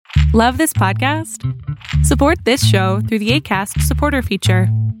Love this podcast? Support this show through the Acast supporter feature.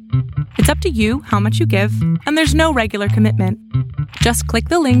 It's up to you how much you give, and there's no regular commitment. Just click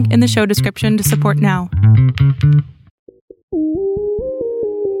the link in the show description to support now.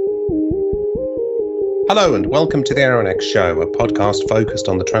 Hello and welcome to the Aeronex Show, a podcast focused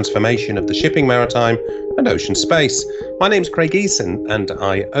on the transformation of the shipping, maritime and ocean space. My name's Craig Eason and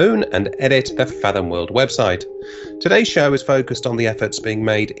I own and edit the Fathom World website. Today's show is focused on the efforts being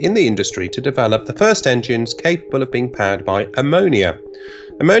made in the industry to develop the first engines capable of being powered by ammonia.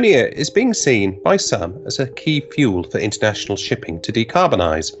 Ammonia is being seen by some as a key fuel for international shipping to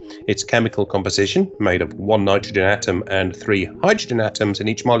decarbonise. Its chemical composition, made of one nitrogen atom and 3 hydrogen atoms in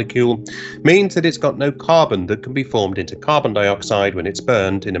each molecule, means that it's got no carbon that can be formed into carbon dioxide when it's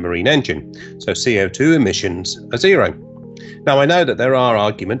burned in a marine engine, so CO2 emissions are zero. Now, I know that there are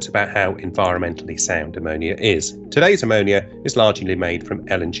arguments about how environmentally sound ammonia is. Today's ammonia is largely made from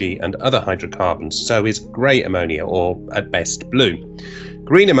LNG and other hydrocarbons, so is grey ammonia, or at best blue.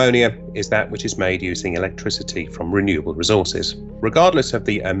 Green ammonia is that which is made using electricity from renewable resources. Regardless of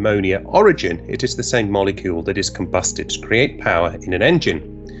the ammonia origin, it is the same molecule that is combusted to create power in an engine.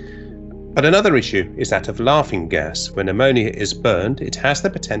 But another issue is that of laughing gas. When ammonia is burned, it has the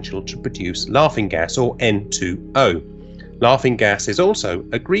potential to produce laughing gas, or N2O. Laughing gas is also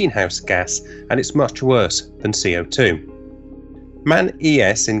a greenhouse gas, and it's much worse than CO2. MAN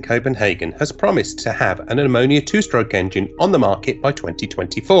ES in Copenhagen has promised to have an ammonia two-stroke engine on the market by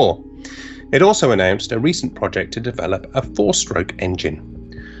 2024. It also announced a recent project to develop a four-stroke engine.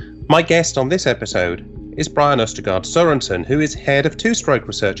 My guest on this episode is Brian Østergaard Sørensen, who is head of two-stroke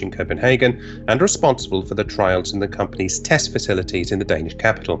research in Copenhagen and responsible for the trials in the company's test facilities in the Danish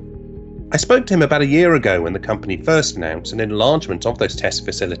capital. I spoke to him about a year ago when the company first announced an enlargement of those test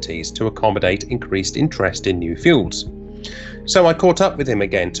facilities to accommodate increased interest in new fuels. So I caught up with him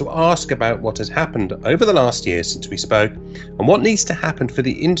again to ask about what has happened over the last year since we spoke and what needs to happen for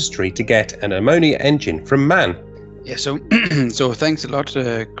the industry to get an ammonia engine from MAN. Yeah, so thanks a lot,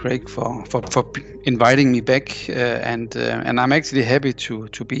 Craig, for inviting me back, and I'm actually happy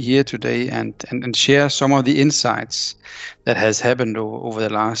to be here today and share some of the insights that has happened over the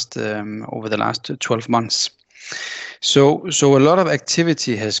last 12 months. So a lot of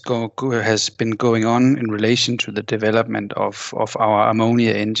activity has been going on in relation to the development of our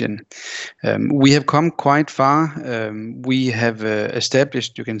ammonia engine. We have come quite far. We have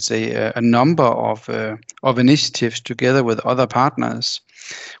established, you can say, a number of initiatives together with other partners.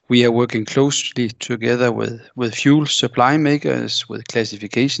 We are working closely together with fuel supply makers, with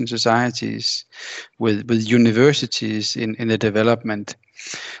classification societies, with universities in the development.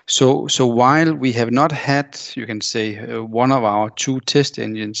 So while we have not had, you can say, one of our 2 test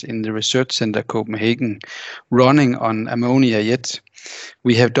engines in the Research Center Copenhagen running on ammonia yet,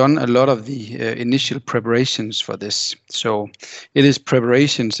 we have done a lot of the initial preparations for this. So it is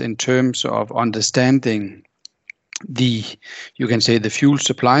preparations in terms of understanding the fuel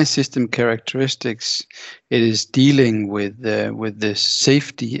supply system characteristics. It is dealing with the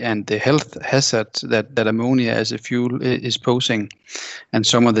safety and the health hazard that ammonia as a fuel is posing, and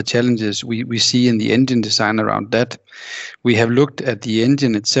some of the challenges we see in the engine design around that. We have looked at the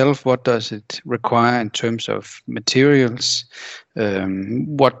engine itself. What does it require in terms of materials?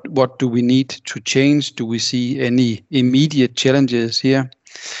 What do we need to change? Do we see any immediate challenges here?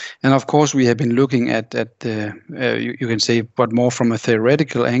 And of course, we have been looking at you can say, but more from a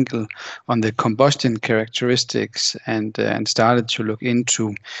theoretical angle on the combustion characteristics, and started to look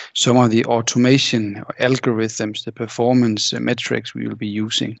into some of the automation algorithms, the performance metrics we will be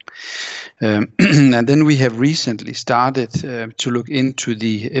using. And then we have recently started to look into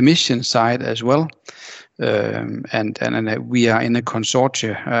the emission side as well. And we are in a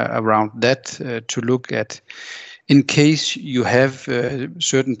consortia around that to look at, in case you have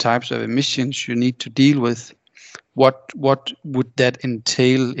certain types of emissions you need to deal with, what would that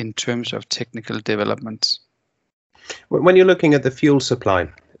entail in terms of technical developments? When you're looking at the fuel supply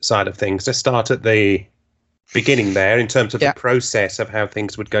side of things, let's start at the beginning there in terms of the process of how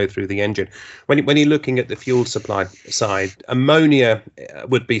things would go through the engine. When you're looking at the fuel supply side, ammonia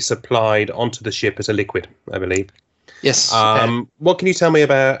would be supplied onto the ship as a liquid, I believe. Yes. What can you tell me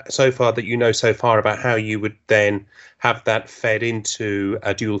about so far about how you would then have that fed into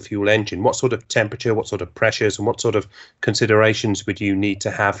a dual fuel engine? What sort of temperature, what sort of pressures, and what sort of considerations would you need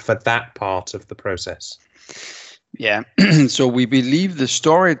to have for that part of the process? Yeah, so we believe the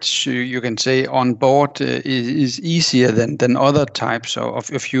storage, you can say, on board is easier than other types of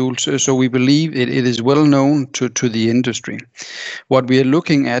fuels. So we believe it is well known to the industry. What we are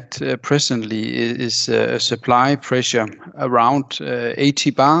looking at presently is a supply pressure around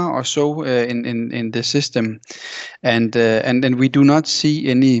 80 bar or so in the system, and we do not see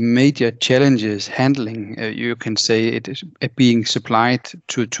any major challenges handling. You can say it is being supplied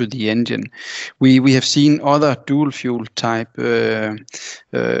to the engine. We have seen other dual fuel type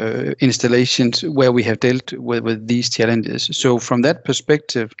installations where we have dealt with these challenges. So from that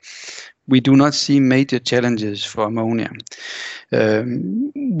perspective, we do not see major challenges for ammonia.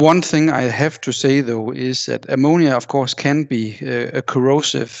 One thing I have to say, though, is that ammonia, of course, can be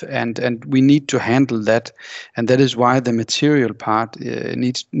corrosive, and we need to handle that, and that is why the material part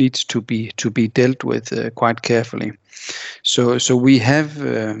needs to be dealt with quite carefully. So we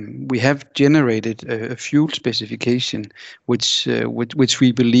have generated a fuel specification which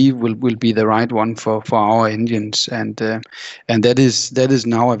we believe will be the right one for our engines, and that is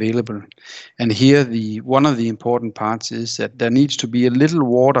now available. And here one of the important parts is that there needs to be a little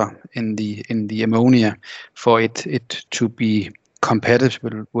water in the ammonia for it to be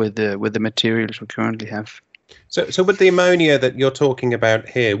compatible with the materials we currently have. So with the ammonia that you're talking about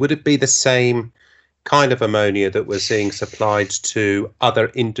here, would it be the same kind of ammonia that we're seeing supplied to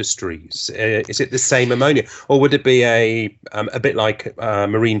other industries? Is it the same ammonia, or would it be a bit like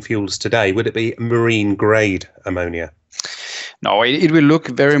marine fuels today? Would it be marine grade ammonia? No, it will look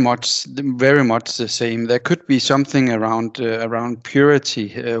very much the same. There could be something around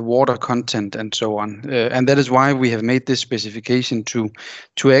purity, water content, and so on, and that is why we have made this specification to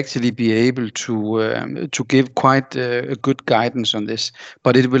actually be able to give quite a good guidance on this.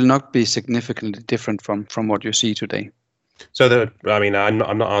 But it will not be significantly different from what you see today. So I'm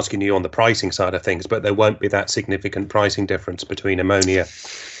not asking you on the pricing side of things, but there won't be that significant pricing difference between ammonia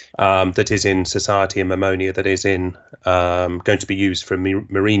that is in society and ammonia that is in going to be used for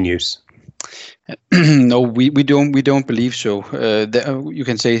marine use. No, we don't believe so. You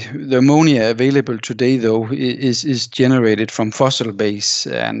can say the ammonia available today, though, is generated from fossil base,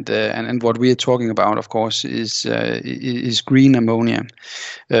 and what we are talking about, of course, is green ammonia.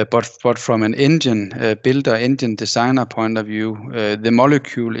 But from an engine builder, engine designer point of view, the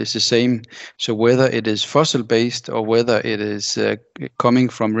molecule is the same. So whether it is fossil based or whether it is coming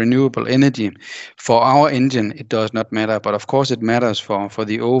from renewable energy, for our engine it does not matter. But of course it matters for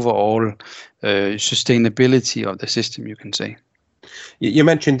the overall sustainability of the system, you can say. You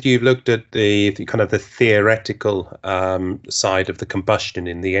mentioned you've looked at the kind of the theoretical side of the combustion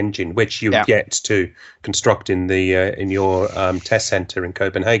in the engine, which you've yet to construct in your test center in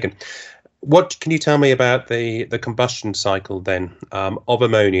Copenhagen. What can you tell me about the combustion cycle then of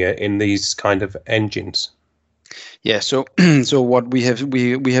ammonia in these kind of engines? Yeah, so what we have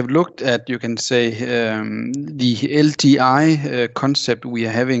looked at, you can say, the LTI concept we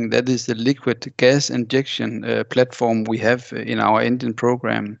are having. That is the liquid gas injection platform we have in our engine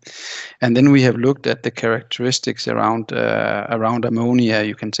program, and then we have looked at the characteristics around ammonia.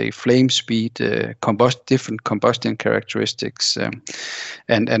 You can say flame speed, different combustion characteristics,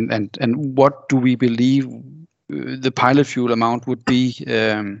 and what do we believe the pilot fuel amount would be,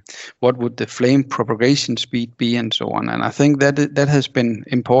 what would the flame propagation speed be, and so on. And I think that has been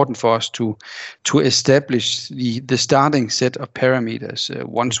important for us to establish the starting set of parameters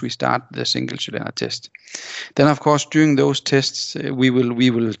once we start the single cylinder test. Then, of course, during those tests, we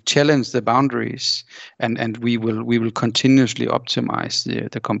will challenge the boundaries, and we will continuously optimize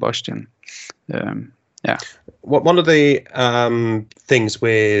the combustion. Yeah. One of the things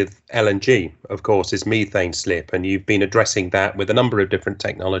with LNG, of course, is methane slip, and you've been addressing that with a number of different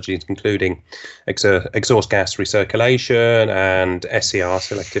technologies, including exhaust gas recirculation and SCR,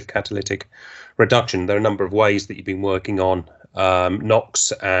 selective catalytic reduction. There are a number of ways that you've been working on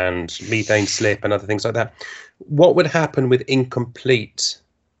NOx and methane slip and other things like that. What would happen with incomplete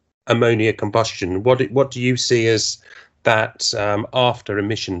ammonia combustion? What do you see as that after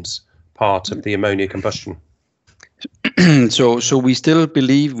emissions part of the ammonia combustion? So we still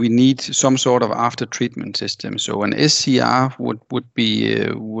believe we need some sort of after treatment system. So an SCR would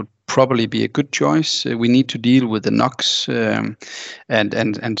probably be a good choice. We need to deal with the NOx and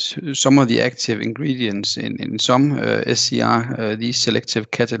some of the active ingredients in some SCR. These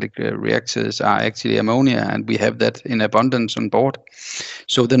selective catalytic reactors are actually ammonia, and we have that in abundance on board.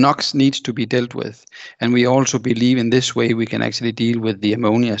 So the NOx needs to be dealt with, and we also believe in this way we can actually deal with the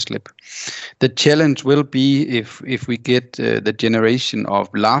ammonia slip. The challenge will be if we get the generation of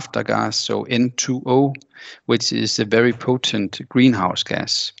laughter gas, so N2O, which is a very potent greenhouse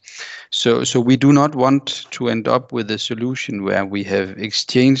gas. So we do not want to end up with a solution where we have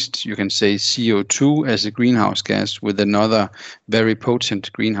exchanged, you can say, CO2 as a greenhouse gas with another very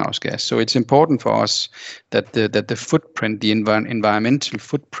potent greenhouse gas. So it's important for us that the footprint, the environmental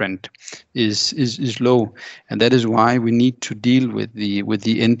footprint, is low, and that is why we need to deal with the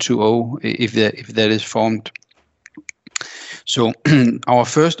N2O if that is formed. So our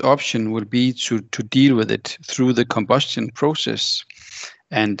first option will be to deal with it through the combustion process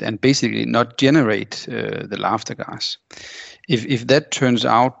and basically not generate the laughter gas. If that turns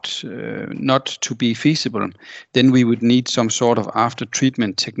out not to be feasible, then we would need some sort of after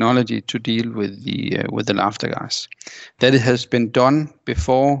treatment technology to deal with the laughter gas. That has been done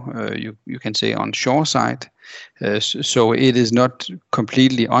before, you can say on shore side, so it is not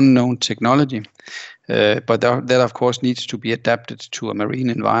completely unknown technology. But that of course needs to be adapted to a marine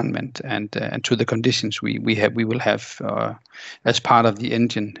environment and to the conditions we will have as part of the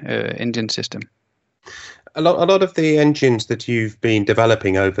engine system. A lot of the engines that you've been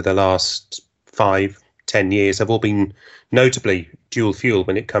developing over the last 5-10 years have all been notably dual fuel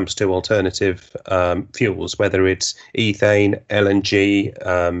when it comes to alternative fuels, whether it's ethane, LNG,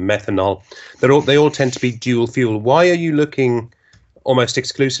 methanol. They all tend to be dual fuel. Why are you looking almost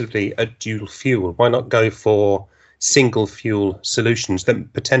exclusively at dual fuel? Why not go for single fuel solutions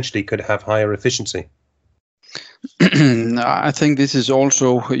that potentially could have higher efficiency? I think this is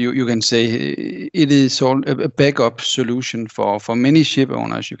also, you can say, it is a backup solution for many ship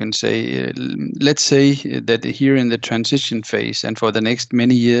owners. You can say, let's say that here in the transition phase and for the next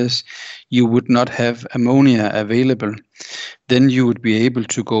many years, you would not have ammonia available. Then you would be able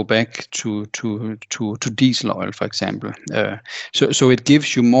to go back to diesel oil, for example. So it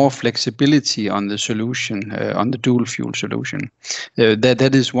gives you more flexibility on the solution, on the dual fuel solution.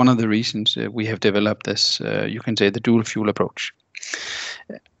 That is one of the reasons we have developed this, you can say, the dual fuel approach.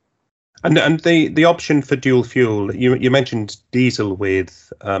 And the option for dual fuel, you mentioned diesel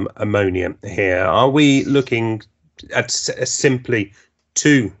with ammonia here. Are we looking at simply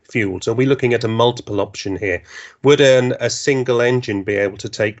two fuels? Are we looking at a multiple option here? Would a single engine be able to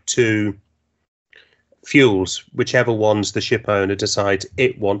take two fuels, whichever ones the ship owner decides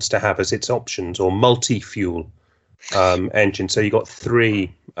it wants to have as its options, or multi-fuel engine? So you got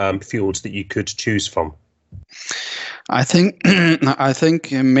three fuels that you could choose from. I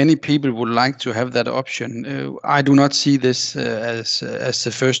think many people would like to have that option. I do not see this as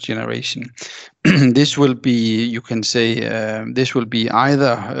the first generation. This will be, you can say, this will be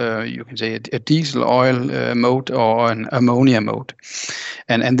either you can say a diesel oil mode or an ammonia mode,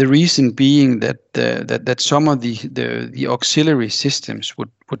 and the reason being that some of the auxiliary systems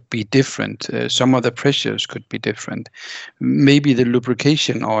would be different. Some of the pressures could be different. Maybe the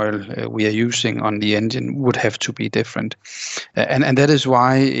lubrication oil we are using on the engine would have to be different. And that is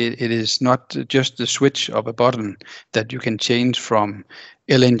why it is not just the switch of a button that you can change from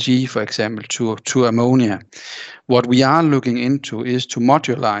LNG, for example, to ammonia. What we are looking into is to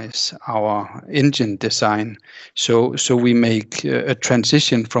modularize our engine design, so we make a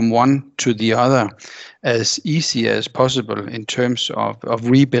transition from one to the other as easy as possible in terms of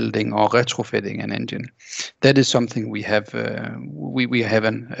rebuilding or retrofitting an engine. That is something we have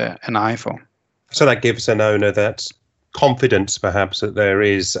an eye for. So that gives an owner that confidence, perhaps, that there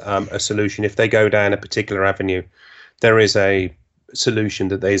is a solution. If they go down a particular avenue, there is a solution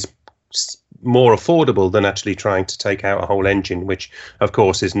that is more affordable than actually trying to take out a whole engine, which of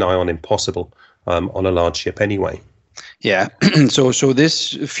course is nigh on impossible on a large ship anyway. Yeah, so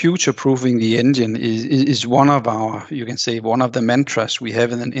this future-proofing the engine is one of our, you can say, one of the mantras we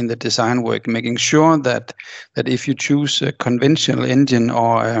have in the design work, making sure that if you choose a conventional engine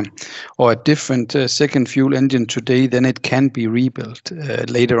or a different second fuel engine today, then it can be rebuilt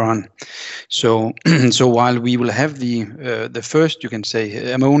later on. So while we will have the first, you can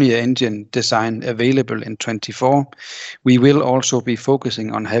say, ammonia engine design available in 2024, we will also be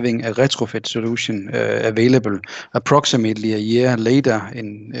focusing on having a retrofit solution available approximately a year later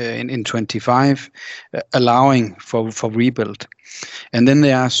in 25, allowing for rebuild. And then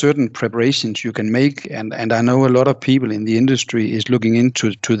there are certain preparations you can make, and I know a lot of people in the industry is looking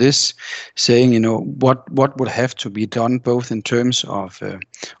into this, saying, what would have to be done both in terms of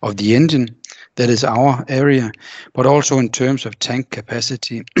the engine, that is our area, but also in terms of tank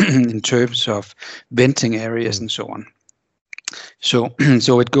capacity, in terms of venting areas and so on. So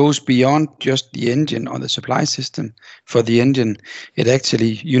it goes beyond just the engine or the supply system for the engine. It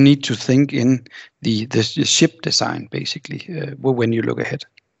actually, you need to think in the ship design, basically, when you look ahead.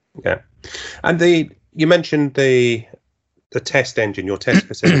 Yeah. And you mentioned the test engine, your test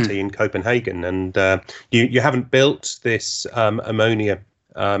facility in Copenhagen, and you haven't built this ammonia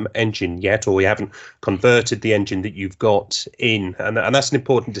engine yet, or you haven't converted the engine that you've got in, and that's an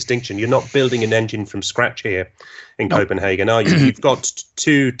important distinction. You're not building an engine from scratch here in Copenhagen, are you? You've got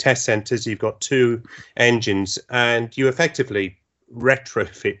 2 test centres, you've got 2 engines, and you effectively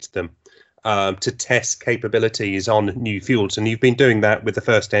retrofit them to test capabilities on new fuels. And you've been doing that with the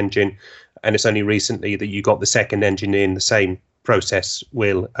first engine, and it's only recently that you got the second engine in. The same process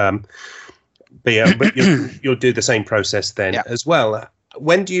will but you'll do the same process then as well.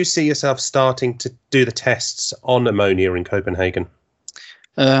 When do you see yourself starting to do the tests on ammonia in Copenhagen?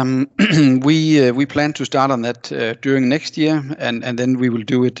 We plan to start on that during next year, and then we will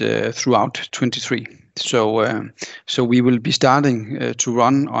do it throughout 23. So we will be starting to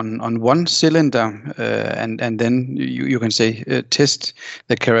run on 1 cylinder, and then you can say test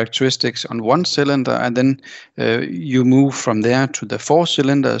the characteristics on 1 cylinder, and then you move from there to the 4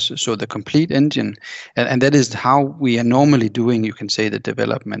 cylinders, so the complete engine, and that is how we are normally doing, you can say, the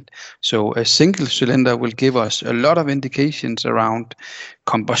development. So a single cylinder will give us a lot of indications around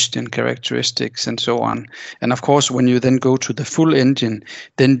combustion characteristics and so on. And of course, when you then go to the full engine,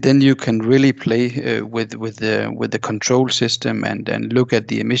 then you can really play with the control system and look at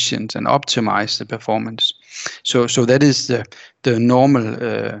the emissions and optimize the performance. So that is the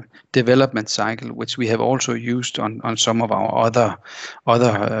normal development cycle, which we have also used on some of our other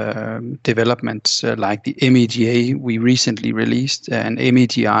developments, like the MEGA we recently released, and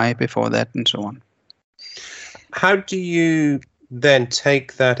MEGI before that, and so on. How do you then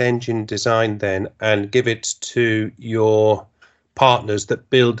take that engine design then and give it to your partners that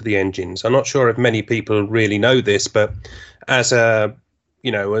build the engines? I'm not sure if many people really know this, but as a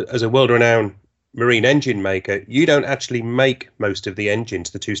world-renowned marine engine maker, you don't actually make most of the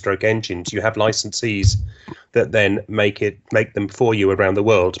engines, the 2-stroke engines. You have licensees that then make them for you around the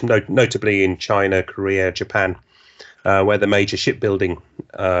world, notably in China, Korea, Japan, where the major shipbuilding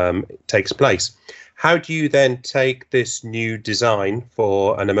takes place. How do you then take this new design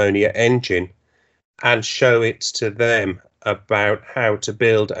for an ammonia engine and show it to them about how to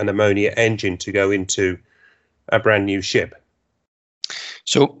build an ammonia engine to go into a brand new ship?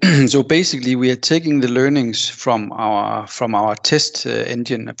 So basically, we are taking the learnings from our test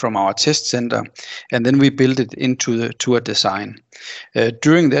engine, from our test center, and then we build it into a design.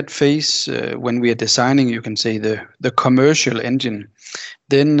 During that phase, when we are designing, you can say the commercial engine,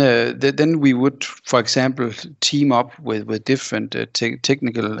 then we would, for example, team up with different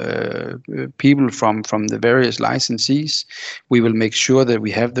technical people from the various licensees. We will make sure that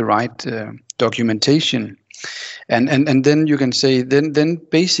we have the right documentation. And then you can say then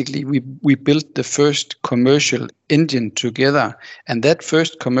basically we built the first commercial engine together, and that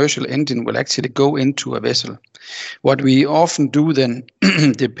first commercial engine will actually go into a vessel. What we often do then,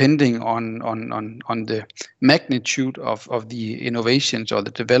 depending on the magnitude of the innovations or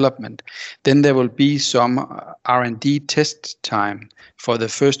the development, then there will be some R&D test time for the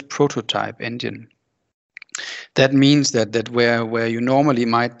first prototype engine. That means that where you normally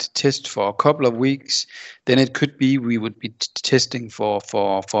might test for a couple of weeks, then it could be we would be testing for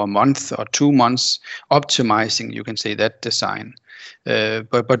a month or 2 months, optimizing, you can say, that design.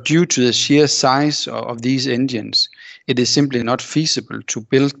 But due to the sheer size of these engines, it is simply not feasible to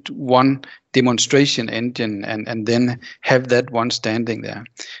build one demonstration engine and then have that one standing there.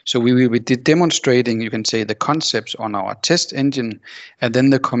 So we will be demonstrating, you can say, the concepts on our test engine, and then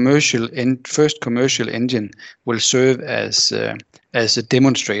the first commercial engine will serve as a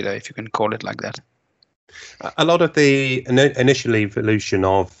demonstrator, if you can call it like that. A lot of the initial evolution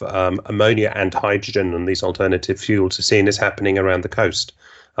of ammonia and hydrogen and these alternative fuels are seen as happening around the coast.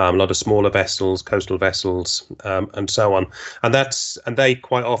 A lot of smaller vessels, coastal vessels, and so on, and they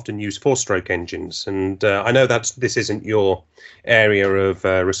quite often use 4-stroke engines. And I know that this isn't your area of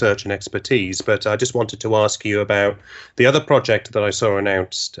research and expertise, but I just wanted to ask you about the other project that I saw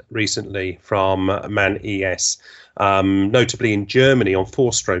announced recently from MAN ES, notably in Germany on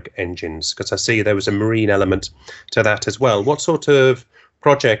 4-stroke engines, because I see there was a marine element to that as well. What sort of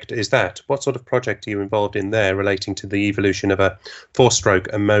project is that? What sort of project are you involved in there relating to the evolution of a 4-stroke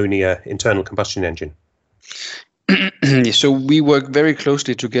ammonia internal combustion engine? So we work very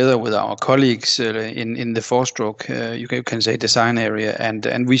closely together with our colleagues in the 4-stroke, you can say, design area,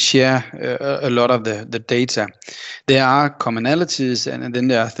 and we share a lot of the data. There are commonalities, and then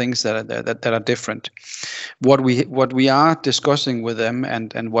there are things that are different. What we are discussing with them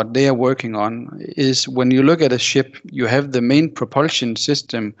and what they are working on is, when you look at a ship, you have the main propulsion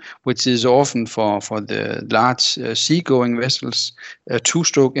system, which is often for the large seagoing vessels, a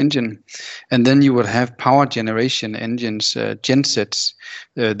 2-stroke engine, and then you will have power generation engine engines, gensets,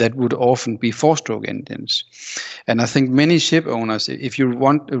 that would often be 4-stroke engines. And I think many ship owners, if you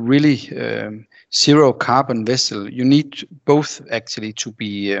want a really zero carbon vessel, you need both actually to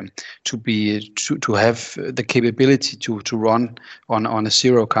have the capability to run on a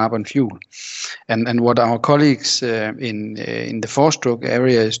zero carbon fuel. And what our colleagues in the 4-stroke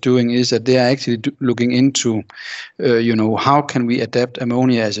area is doing is that they are actually looking into how can we adapt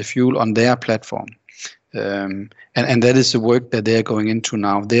ammonia as a fuel on their platform. And that is the work that they are going into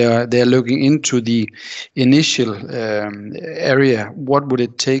now. They are looking into the initial area. What would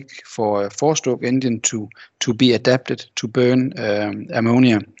it take for a 4-stroke engine to be adapted to burn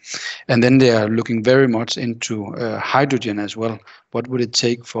ammonia? And then they are looking very much into hydrogen as well. What would it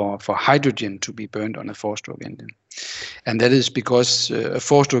take for hydrogen to be burned on a 4-stroke engine? And that is because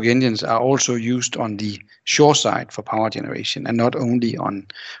 4-stroke engines are also used on the shore side for power generation, and not only on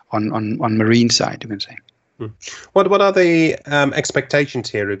marine side, you can say. What are the expectations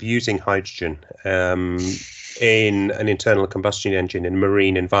here of using hydrogen in an internal combustion engine in a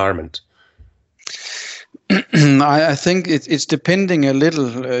marine environment? I think it's depending a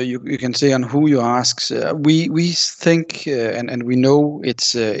little, you can say, on who you ask. We think and we know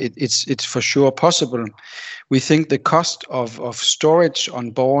it's for sure possible. We think the cost of storage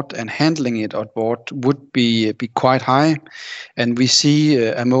on board and handling it on board would be quite high, and we see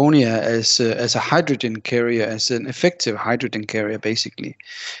ammonia as a hydrogen carrier, as an effective hydrogen carrier, basically,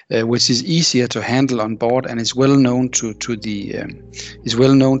 which is easier to handle on board and is well known to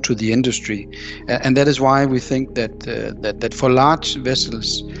the industry, and that is why we think that for large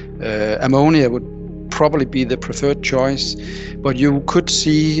vessels, ammonia would probably be the preferred choice. But you could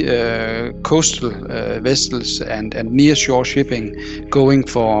see coastal vessels and near shore shipping going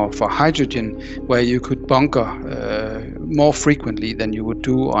for hydrogen, where you could bunker more frequently than you would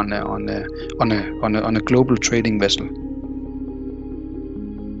do on a global trading vessel.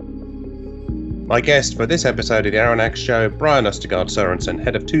 My guest for this episode of the Aronax Show, Brian Østergaard Sørensen,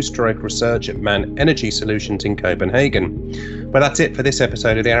 Head of Two-Stroke Research at MAN Energy Solutions in Copenhagen. Well, that's it for this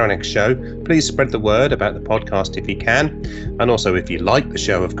episode of the Aronax Show. Please spread the word about the podcast if you can, and also if you like the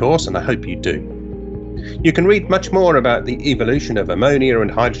show, of course, and I hope you do. You can read much more about the evolution of ammonia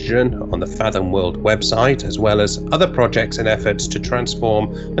and hydrogen on the Fathom World website, as well as other projects and efforts to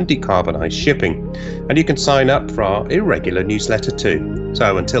transform and decarbonise shipping. And you can sign up for our irregular newsletter too.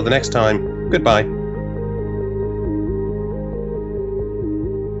 So until the next time, goodbye.